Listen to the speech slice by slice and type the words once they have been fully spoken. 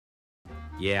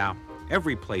Yeah,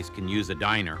 every place can use a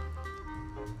diner.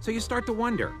 So you start to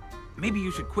wonder, maybe you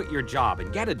should quit your job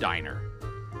and get a diner.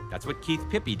 That's what Keith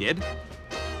Pippy did.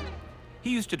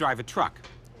 He used to drive a truck,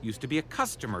 used to be a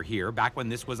customer here back when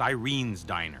this was Irene's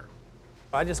Diner.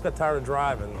 I just got tired of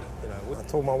driving. I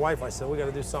told my wife, I said, we got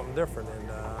to do something different. And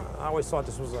I always thought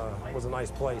this was a nice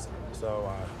place. So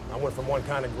I went from one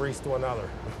kind of grease to another.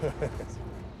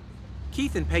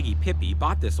 Keith and Peggy Pippy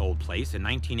bought this old place in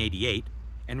 1988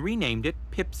 and renamed it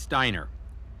Pip's Diner.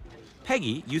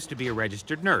 Peggy used to be a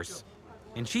registered nurse,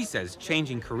 and she says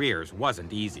changing careers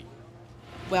wasn't easy.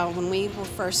 Well, when we were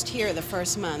first here the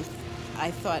first month,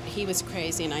 I thought he was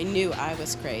crazy, and I knew I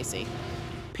was crazy.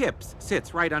 Pip's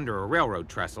sits right under a railroad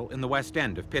trestle in the west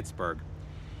end of Pittsburgh.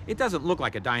 It doesn't look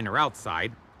like a diner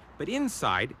outside, but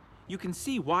inside you can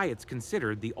see why it's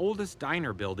considered the oldest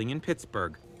diner building in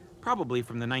Pittsburgh, probably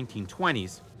from the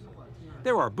 1920s.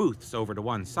 There are booths over to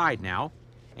one side now,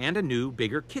 and a new,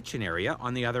 bigger kitchen area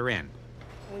on the other end.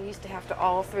 We used to have to,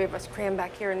 all three of us, cram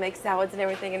back here and make salads and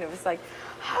everything, and it was like,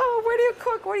 oh, where do you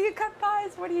cook? Where do you cut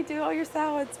pies? Where do you do all your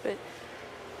salads? But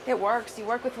it works. You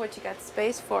work with what you got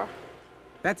space for.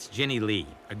 That's Ginny Lee,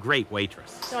 a great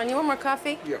waitress. John, you want more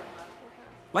coffee? Yeah.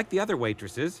 Like the other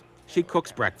waitresses, she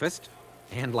cooks breakfast,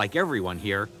 and like everyone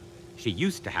here, she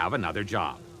used to have another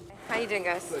job. How you doing,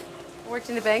 guys? Worked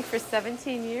in the bank for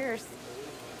 17 years.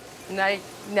 And I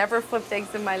never flipped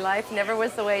eggs in my life, never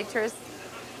was a waitress.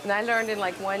 And I learned in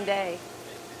like one day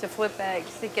to flip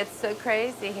eggs. It gets so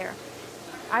crazy here.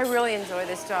 I really enjoy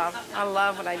this job. I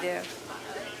love what I do.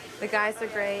 The guys are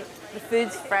great. The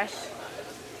food's fresh.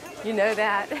 You know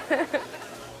that.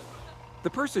 The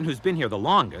person who's been here the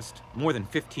longest, more than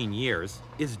 15 years,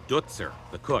 is Dutzer,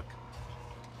 the cook.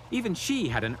 Even she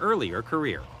had an earlier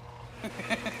career.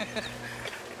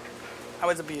 I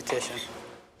was a beautician.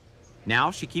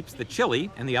 Now she keeps the chili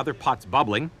and the other pots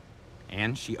bubbling,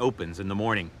 and she opens in the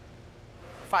morning.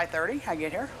 5:30, I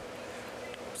get here,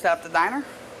 set up the diner,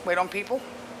 wait on people,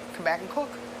 come back and cook.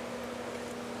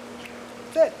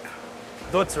 That's it.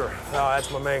 Dutzer,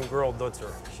 that's my main girl,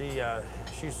 Dutzer. She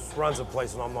runs the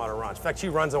place when I'm not around. In fact, she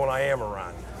runs it when I am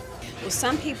around. Well,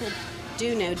 some people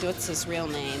do know Dutzer's real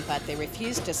name, but they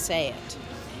refuse to say it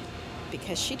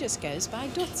because she just goes by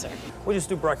Dutzer. We just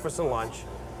do breakfast and lunch,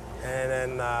 and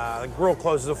then the grill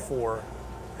closes at 4,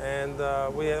 and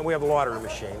we have a lottery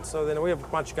machine. So then we have a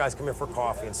bunch of guys come in for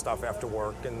coffee and stuff after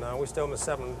work, and we stay open at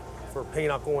 7 for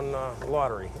pinochle and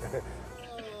lottery.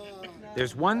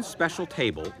 There's one special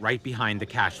table right behind the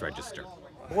cash register.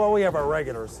 Well, we have our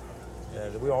regulars.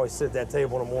 We always sit at that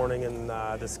table in the morning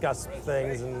and discuss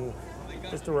things and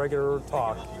just a regular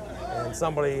talk. And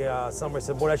somebody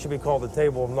said, boy, that should be called the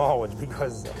table of knowledge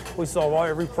because we solve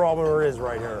every problem there is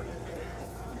right here.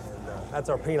 And that's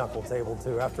our pinochle table,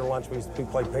 too. After lunch, we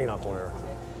play pinochle here.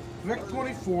 Vic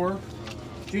 24,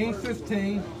 Gene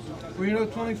 15, Reno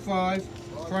 25,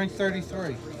 Frank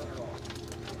 33.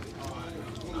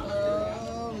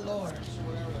 Oh, Lord.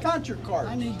 Count your cards.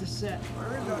 I need to sit.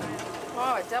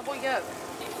 Oh, a double yolk.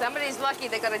 Somebody's lucky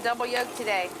they got a double yolk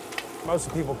today. Most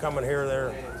of the people coming here,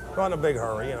 they're not in a big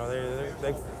hurry.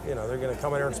 They're going to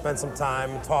come in here and spend some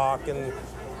time and talk and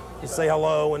you say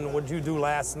hello and what did you do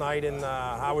last night and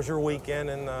how was your weekend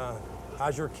and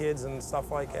how's your kids and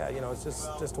stuff like that. It's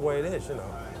just the way it is, And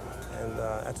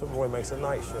that's what really makes it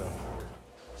nice,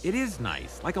 It is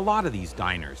nice, like a lot of these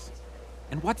diners.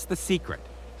 And what's the secret?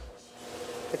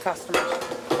 The customers.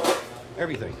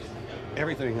 Everything.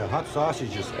 Everything. The hot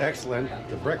sausage is excellent.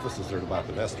 The breakfasts are about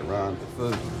the best around. The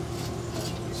food,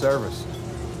 service,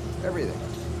 everything.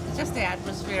 Just the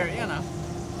atmosphere,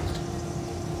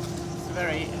 It's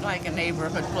very like a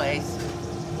neighborhood place.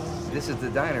 This is the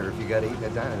diner. If you got to eat in a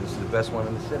diner, this is the best one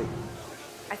in the city.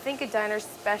 I think a diner's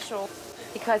special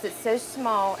because it's so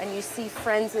small and you see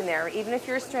friends in there. Even if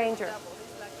you're a stranger,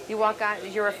 you walk out,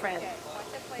 you're a friend.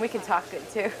 We can talk good,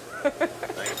 too.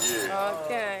 Thank you.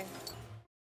 Okay.